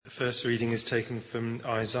The first reading is taken from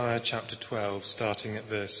Isaiah chapter 12, starting at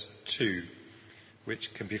verse 2,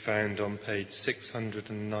 which can be found on page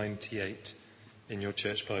 698 in your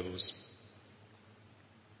church Bibles.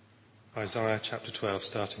 Isaiah chapter 12,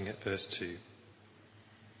 starting at verse 2.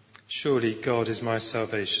 Surely God is my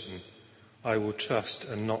salvation. I will trust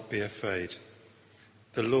and not be afraid.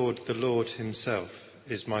 The Lord himself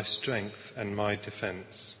is my strength and my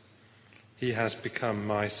defence. He has become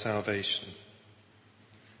my salvation.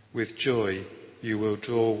 With joy you will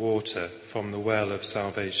draw water from the well of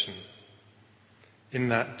salvation. In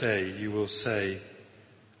that day you will say,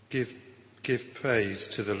 Give praise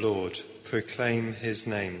to the Lord, proclaim his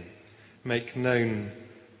name, make known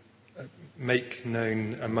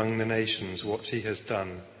among the nations what he has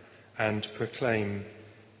done, and proclaim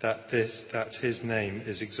that his name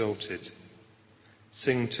is exalted.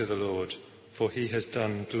 Sing to the Lord, for he has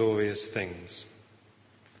done glorious things.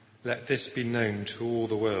 Let this be known to all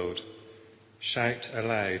the world. Shout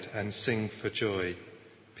aloud and sing for joy,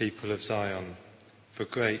 people of Zion, for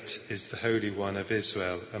great is the Holy One of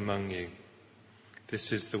Israel among you.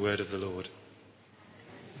 This is the word of the Lord.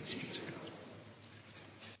 Thanks be to God.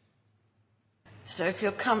 So if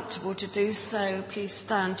you're comfortable to do so, please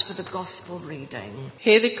stand for the gospel reading.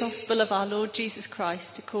 Hear the gospel of our Lord Jesus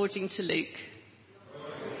Christ according to Luke.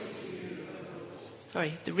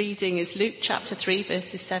 The reading is Luke chapter 3,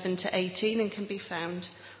 verses 7 to 18, and can be found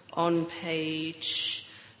on page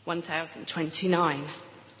 1029.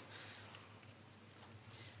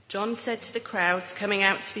 John said to the crowds coming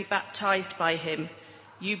out to be baptized by him,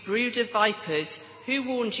 "You brood of vipers, who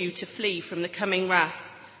warned you to flee from the coming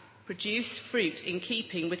wrath? Produce fruit in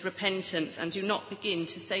keeping with repentance, and do not begin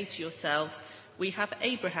to say to yourselves, 'We have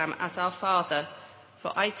Abraham as our father.'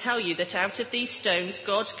 For I tell you that out of these stones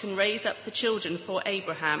God can raise up the children for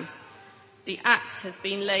Abraham. The axe has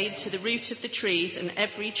been laid to the root of the trees, and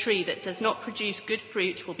every tree that does not produce good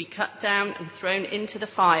fruit will be cut down and thrown into the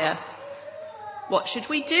fire." "What should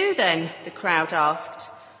we do then?" the crowd asked.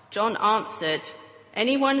 John answered,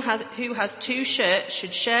 "Anyone who has 2 shirts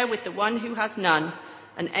should share with the one who has none,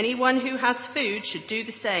 and anyone who has food should do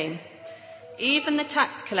the same." Even the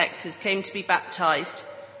tax collectors came to be baptized.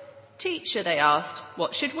 "Teacher," they asked,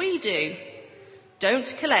 "what should we do?"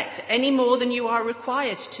 "Don't collect any more than you are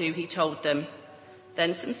required to," he told them.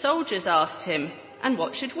 Then some soldiers asked him, "And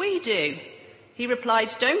what should we do?" He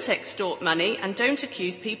replied, "Don't extort money and don't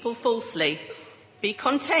accuse people falsely. Be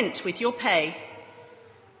content with your pay."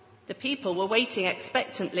 The people were waiting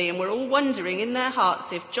expectantly and were all wondering in their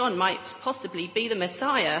hearts if John might possibly be the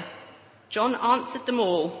Messiah. John answered them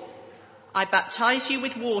all, "I baptize you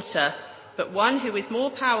with water, but one who is more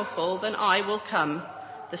powerful than I will come,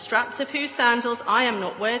 the straps of whose sandals I am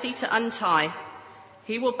not worthy to untie.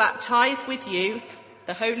 He will baptize with you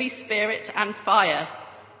the Holy Spirit and fire.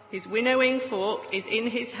 His winnowing fork is in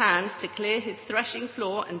his hand to clear his threshing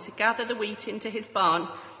floor and to gather the wheat into his barn,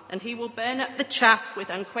 and he will burn up the chaff with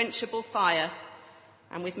unquenchable fire."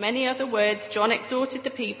 And with many other words, John exhorted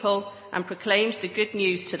the people and proclaimed the good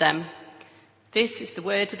news to them. This is the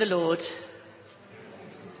word of the Lord.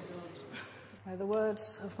 May the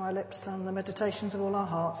words of my lips and the meditations of all our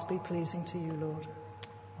hearts be pleasing to you, Lord.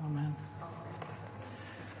 Amen.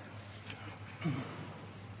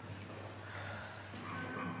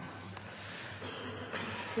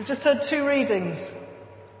 We've just heard 2 readings.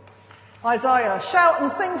 Isaiah, shout and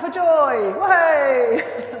sing for joy. Way!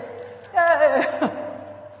 Yay!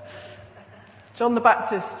 John the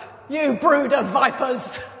Baptist, you brood of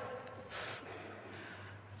vipers.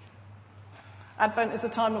 Advent is a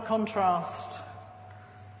time of contrast.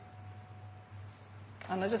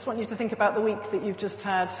 And I just want you to think about the week that you've just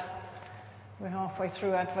had. We're halfway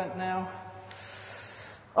through Advent now.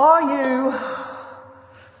 Are you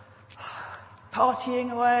partying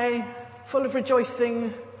away, full of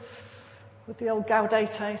rejoicing with the old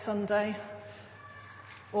Gaudete Sunday?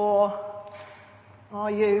 Or are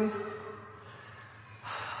you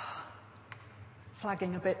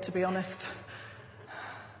flagging a bit, to be honest?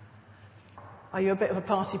 Are you a bit of a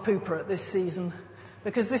party pooper at this season?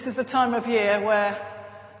 Because this is the time of year where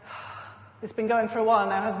it's been going for a while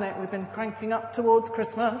now, hasn't it? We've been cranking up towards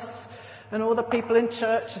Christmas, and all the people in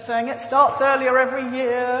church are saying it starts earlier every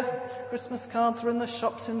year. Christmas cards are in the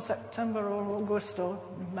shops in September or August or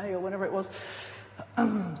May or whenever it was.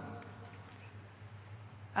 And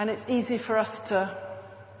it's easy for us to,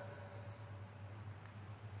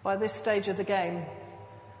 by this stage of the game,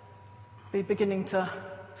 be beginning to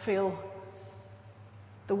feel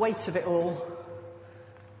the weight of it all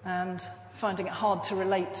and finding it hard to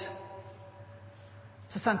relate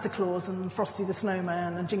to Santa Claus and Frosty the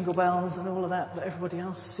Snowman and Jingle Bells and all of that everybody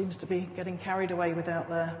else seems to be getting carried away with out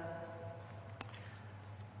there.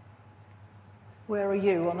 Where are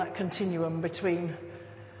you on that continuum between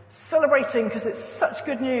celebrating because it's such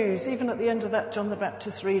good news, even at the end of that John the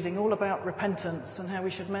Baptist reading, all about repentance and how we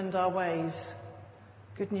should mend our ways,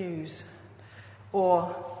 good news,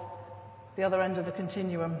 or the other end of the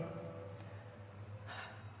continuum,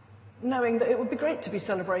 knowing that it would be great to be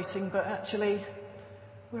celebrating, but actually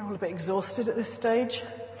we're all a bit exhausted at this stage.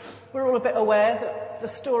 We're all a bit aware that the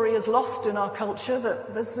story is lost in our culture,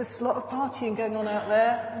 that there's this lot of partying going on out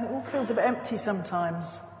there, and it all feels a bit empty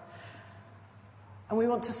sometimes. And we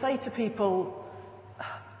want to say to people,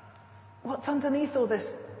 what's underneath all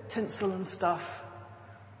this tinsel and stuff?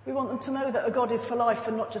 We want them to know that a God is for life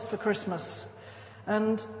and not just for Christmas.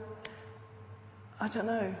 And I don't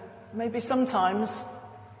know, maybe sometimes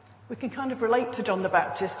we can kind of relate to John the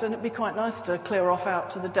Baptist, and it'd be quite nice to clear off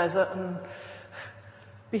out to the desert and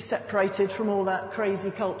be separated from all that crazy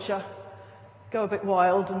culture, go a bit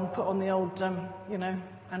wild and put on the old,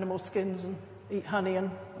 animal skins and eat honey, and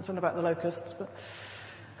I don't know about the locusts, but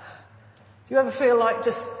do you ever feel like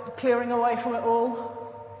just clearing away from it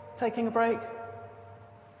all, taking a break?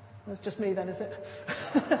 That's just me then, is it?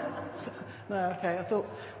 No, okay, I thought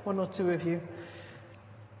one or two of you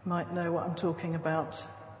might know what I'm talking about.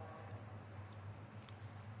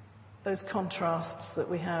 Those contrasts that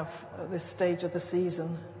we have at this stage of the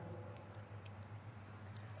season.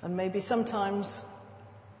 And maybe sometimes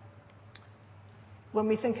when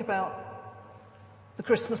we think about the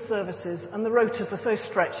Christmas services, and the rotas are so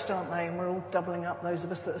stretched, aren't they? And we're all doubling up, those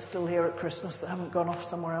of us that are still here at Christmas that haven't gone off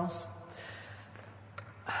somewhere else.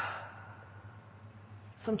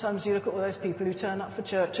 Sometimes you look at all those people who turn up for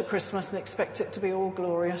church at Christmas and expect it to be all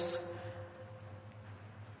glorious.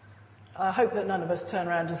 I hope that none of us turn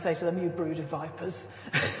around and say to them, "You brood of vipers."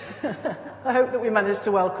 I hope that we manage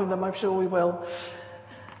to welcome them. I'm sure we will.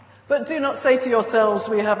 But do not say to yourselves,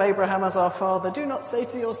 "We have Abraham as our father." Do not say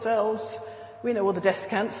to yourselves, "We know all the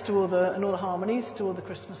descants to all the harmonies to all the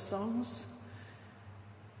Christmas songs.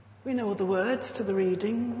 We know all the words to the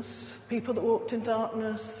readings. People that walked in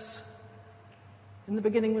darkness. In the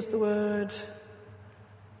beginning was the Word."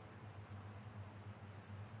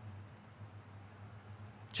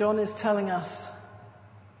 John is telling us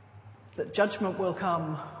that judgment will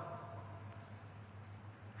come,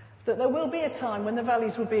 that there will be a time when the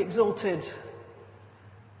valleys will be exalted.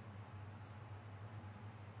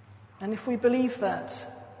 And if we believe that,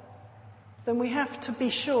 then we have to be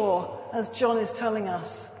sure, as John is telling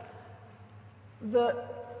us, that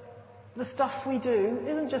the stuff we do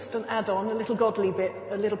isn't just an add-on, a little godly bit,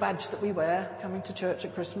 a little badge that we wear coming to church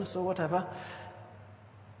at Christmas or whatever,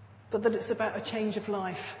 but that it's about a change of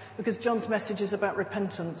life, because John's message is about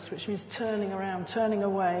repentance, which means turning around, turning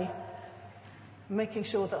away, making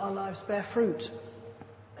sure that our lives bear fruit.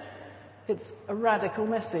 It's a radical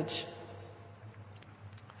message.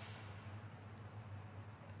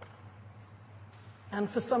 And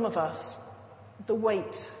for some of us, the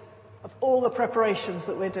weight of all the preparations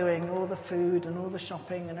that we're doing, all the food and all the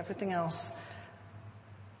shopping and everything else,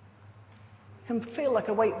 can feel like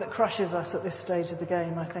a weight that crushes us at this stage of the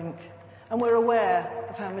game, I think. And we're aware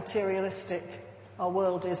of how materialistic our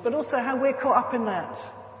world is, but also how we're caught up in that.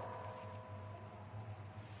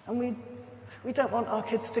 And we don't want our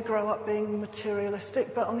kids to grow up being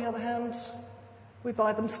materialistic, but on the other hand, we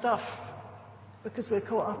buy them stuff because we're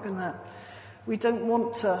caught up in that. We don't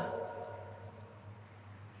want to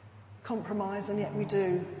compromise, and yet we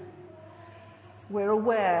do. We're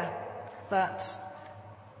aware that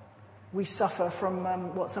we suffer from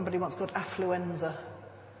what somebody once called affluenza.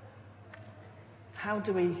 How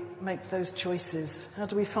do we make those choices? How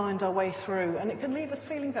do we find our way through? And it can leave us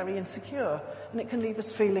feeling very insecure, and it can leave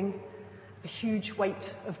us feeling a huge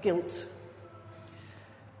weight of guilt.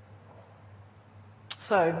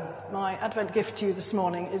 So, my Advent gift to you this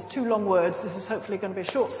morning is 2 long words. This is hopefully going to be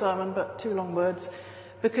a short sermon, but 2 long words,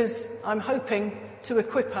 because I'm hoping to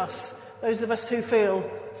equip us, those of us who feel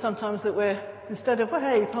sometimes that we're, instead of,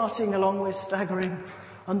 hey, partying along, we're staggering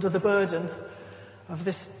under the burden of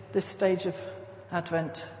this stage of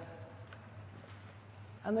Advent.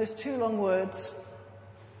 And those 2 long words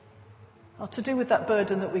are to do with that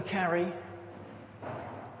burden that we carry.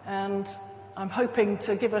 And I'm hoping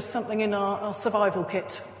to give us something in our survival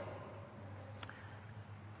kit.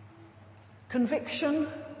 Conviction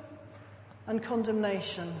and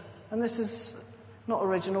condemnation. And this is not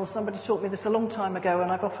original. Somebody taught me this a long time ago,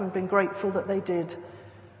 and I've often been grateful that they did.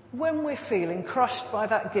 When we're feeling crushed by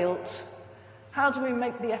that guilt, How do we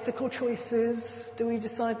make the ethical choices? Do we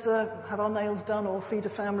decide to have our nails done or feed a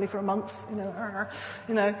family for a month?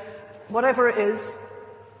 Whatever it is.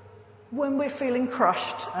 When we're feeling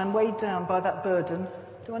crushed and weighed down by that burden,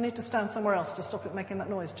 do I need to stand somewhere else to stop it making that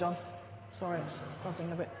noise, John? Sorry, it's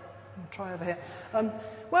buzzing a bit. I'll try over here.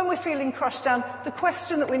 When we're feeling crushed down, the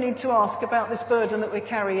question that we need to ask about this burden that we're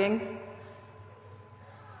carrying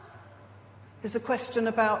is a question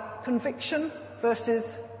about conviction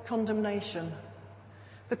versus condemnation.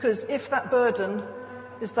 Because if that burden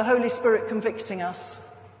is the Holy Spirit convicting us,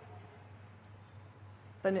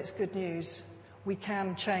 then it's good news. We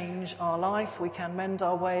can change our life, we can mend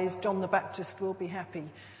our ways, John the Baptist will be happy.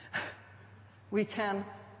 We can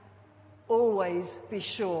always be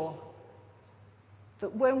sure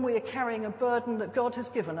that when we are carrying a burden that God has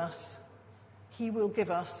given us, he will give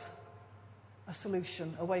us a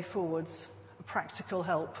solution, a way forwards, a practical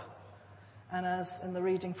help. And as in the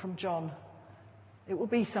reading from John, it will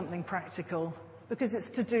be something practical because it's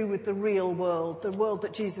to do with the real world, the world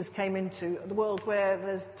that Jesus came into, the world where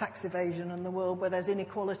there's tax evasion and the world where there's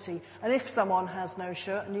inequality. And if someone has no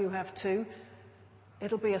shirt and you have two,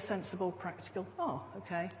 it'll be a sensible, practical,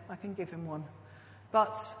 okay, I can give him one.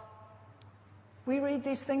 But we read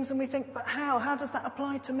these things and we think, but how? How does that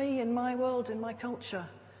apply to me in my world, in my culture?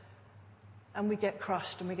 And we get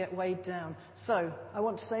crushed and we get weighed down. So I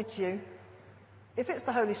want to say to you, if it's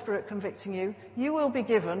the Holy Spirit convicting you, you will be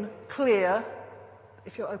given clear,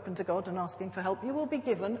 if you're open to God and asking for help, you will be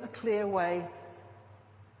given a clear way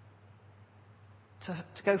to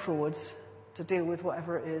go forwards, to deal with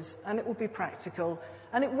whatever it is. And it will be practical.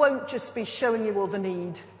 And it won't just be showing you all the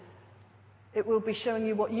need. It will be showing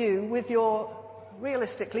you what you,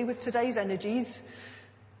 realistically, with today's energies,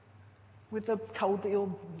 with the cold that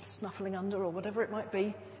you're snuffling under or whatever it might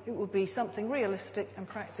be, it will be something realistic and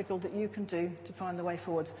practical that you can do to find the way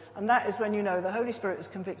forwards. And that is when you know the Holy Spirit is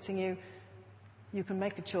convicting you. You can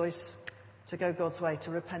make a choice to go God's way, to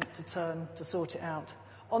repent, to turn, to sort it out.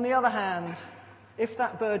 On the other hand, if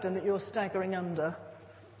that burden that you're staggering under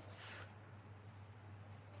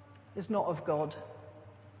is not of God,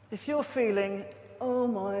 if you're feeling, oh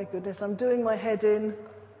my goodness, I'm doing my head in,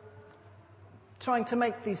 trying to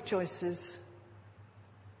make these choices,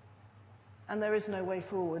 and there is no way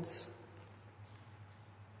forwards,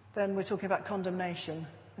 then we're talking about condemnation,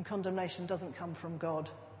 and condemnation doesn't come from God.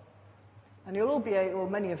 And you'll all be able, or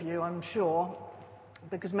many of you, I'm sure,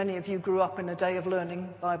 because many of you grew up in a day of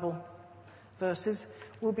learning Bible verses,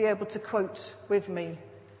 will be able to quote with me,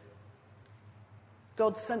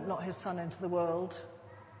 God sent not his Son into the world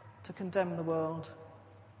to condemn the world,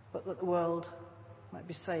 but that the world might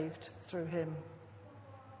be saved through him.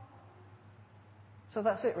 So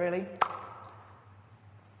that's it, really.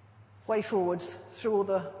 Way forwards through all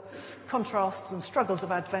the contrasts and struggles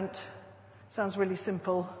of Advent. Sounds really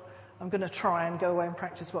simple. I'm going to try and go away and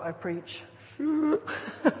practice what I preach.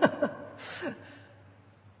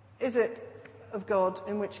 Is it of God,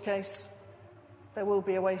 in which case there will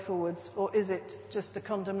be a way forwards, or is it just a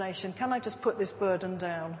condemnation? Can I just put this burden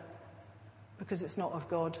down because it's not of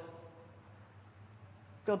God?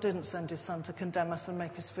 God didn't send his Son to condemn us and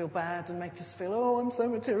make us feel bad and make us feel, oh, I'm so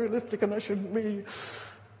materialistic and I shouldn't be.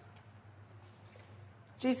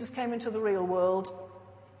 Jesus came into the real world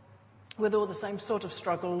with all the same sort of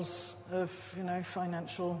struggles of,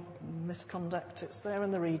 financial misconduct. It's there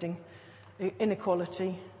in the reading.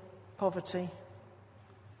 Inequality, poverty.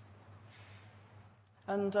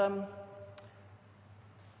 And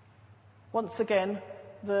once again,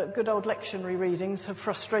 the good old lectionary readings have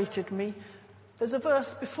frustrated me. There's a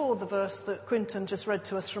verse before the verse that Quinton just read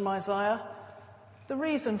to us from Isaiah. The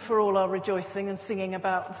reason for all our rejoicing and singing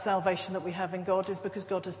about the salvation that we have in God is because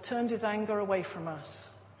God has turned his anger away from us.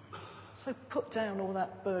 So put down all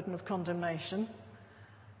that burden of condemnation,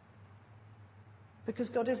 because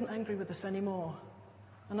God isn't angry with us anymore.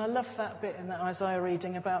 And I love that bit in that Isaiah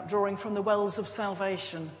reading about drawing from the wells of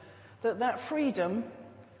salvation, that freedom,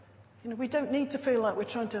 we don't need to feel like we're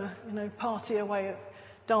trying to, party away,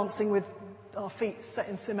 dancing with our feet set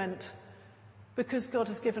in cement, because God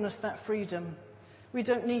has given us that freedom. We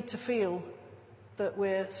don't need to feel that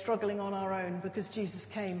we're struggling on our own, because Jesus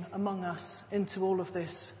came among us into all of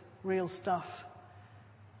this real stuff.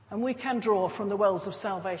 And we can draw from the wells of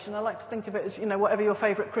salvation. I like to think of it as, whatever your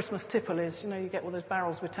favourite Christmas tipple is. You get all those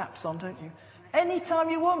barrels with taps on, don't you? Anytime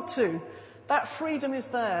you want to. That freedom is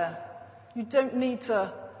there. You don't need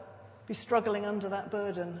to be struggling under that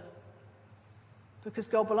burden, because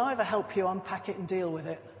God will either help you unpack it and deal with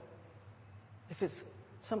it, if it's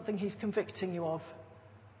something he's convicting you of,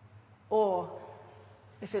 or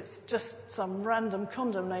if it's just some random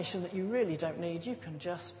condemnation that you really don't need, you can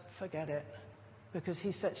just forget it. because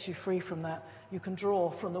he sets you free from that. You can draw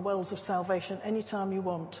from the wells of salvation anytime you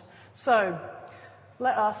want. So,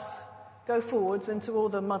 let us go forwards into all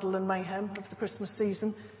the muddle and mayhem of the Christmas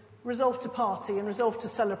season, resolve to party and resolve to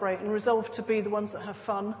celebrate and resolve to be the ones that have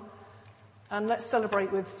fun. And let's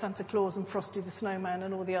celebrate with Santa Claus and Frosty the Snowman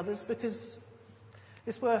and all the others, because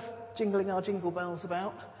it's worth jingling our jingle bells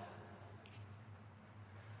about.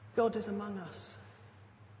 God is among us.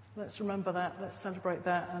 Let's remember that, let's celebrate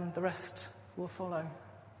that, and the rest will follow.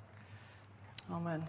 Amen.